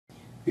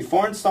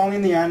Before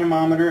installing the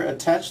anemometer,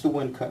 attach the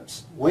wind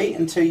cups. Wait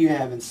until you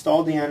have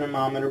installed the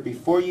anemometer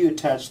before you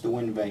attach the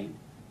wind vane.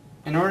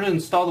 In order to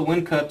install the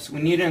wind cups,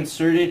 we need to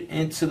insert it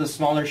into the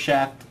smaller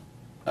shaft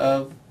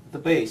of the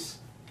base.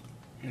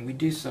 And we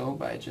do so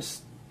by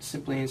just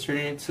simply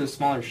inserting it into the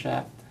smaller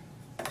shaft.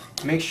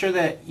 Make sure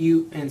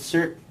you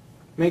insert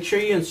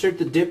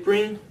the dip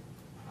ring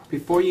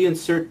before you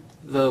insert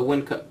the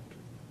wind cup.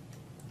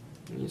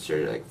 You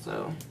insert it like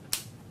so.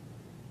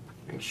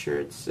 Make sure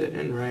it's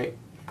sitting right.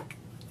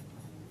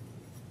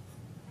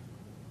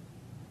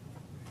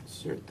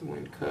 Insert the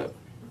wind cup.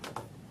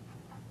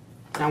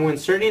 Now when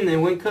inserting the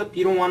wind cup,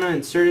 you don't want to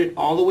insert it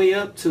all the way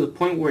up to the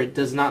point where it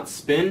does not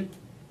spin.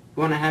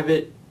 You want to have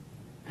it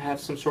have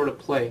some sort of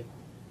play,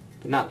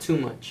 but not too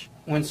much.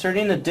 When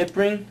inserting the dip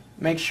ring,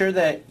 make sure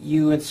that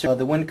you insert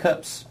the wind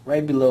cups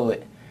right below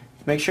it.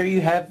 Make sure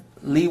you have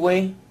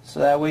leeway so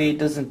that way it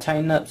doesn't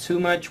tighten up too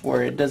much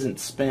where it doesn't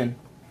spin.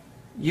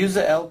 Use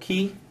the L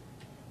key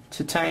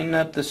to tighten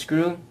up the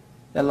screw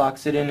that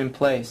locks it in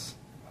place.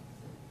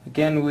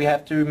 Again, we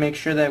have to make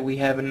sure that we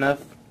have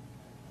enough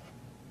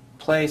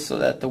play so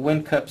that the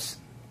wind cups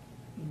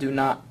do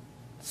not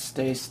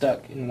stay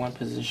stuck in one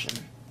position.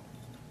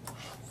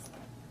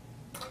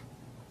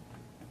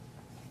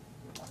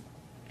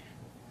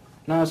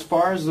 Now as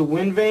far as the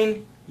wind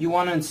vane, you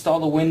want to install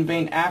the wind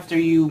vane after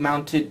you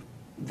mounted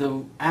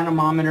the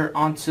anemometer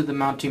onto the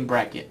mounting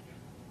bracket.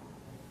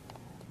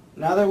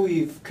 Now that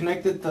we've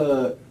connected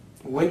the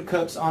wind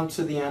cups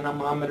onto the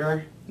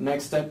anemometer,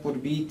 next step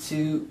would be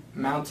to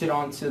mount it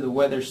onto the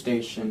weather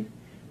station.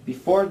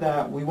 Before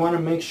that, we want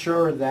to make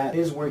sure that it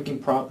is working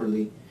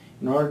properly.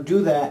 In order to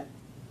do that,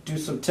 do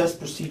some test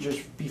procedures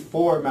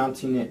before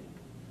mounting it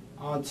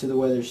onto the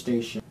weather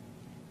station.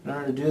 In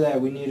order to do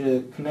that, we need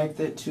to connect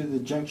it to the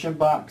junction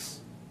box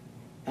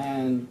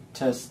and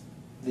test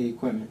the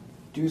equipment.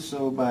 Do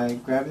so by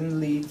grabbing the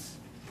leads.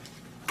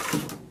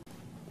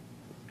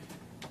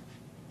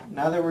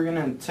 Now that we're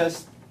going to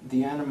test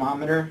the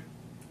anemometer,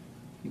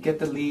 you get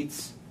the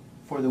leads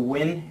for the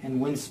wind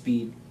and wind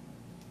speed.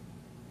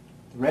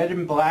 Red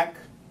and black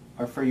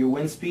are for your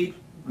wind speed,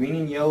 green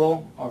and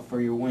yellow are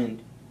for your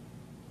wind.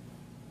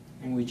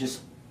 And we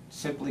just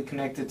simply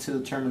connect it to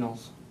the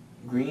terminals.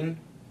 Green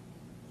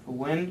for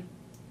wind,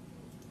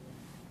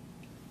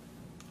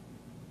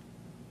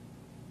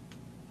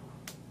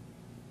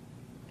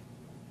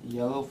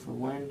 yellow for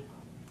wind,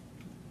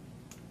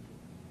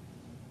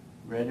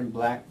 red and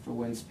black for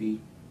wind speed.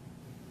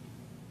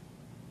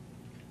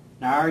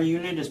 Now our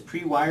unit is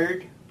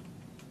pre-wired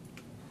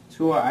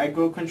to our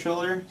iGrow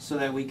controller so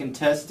that we can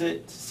test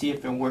it to see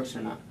if it works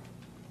or not.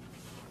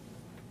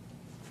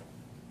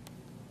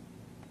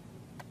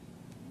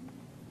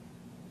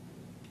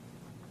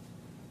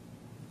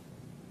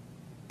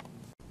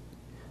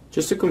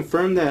 Just to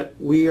confirm that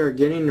we are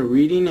getting a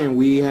reading and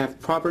we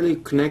have properly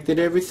connected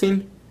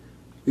everything,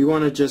 we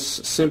want to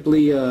just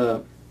simply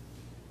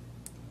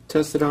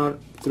test it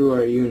out through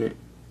our unit.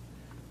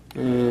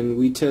 And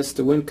we test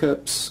the wind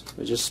cups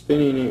by just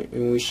spinning it,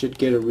 and we should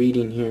get a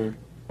reading here.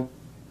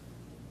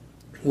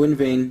 Wind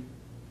vane,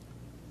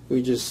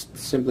 we just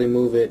simply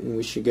move it and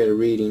we should get a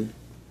reading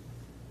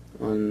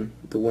on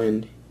the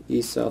wind,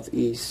 east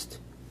southeast,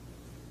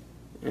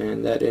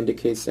 and that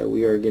indicates that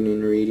we are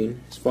getting a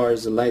reading. As far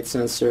as the light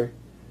sensor,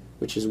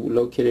 which is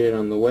located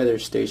on the weather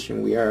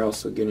station, we are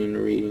also getting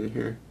a reading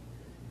here,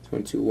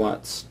 22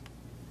 watts.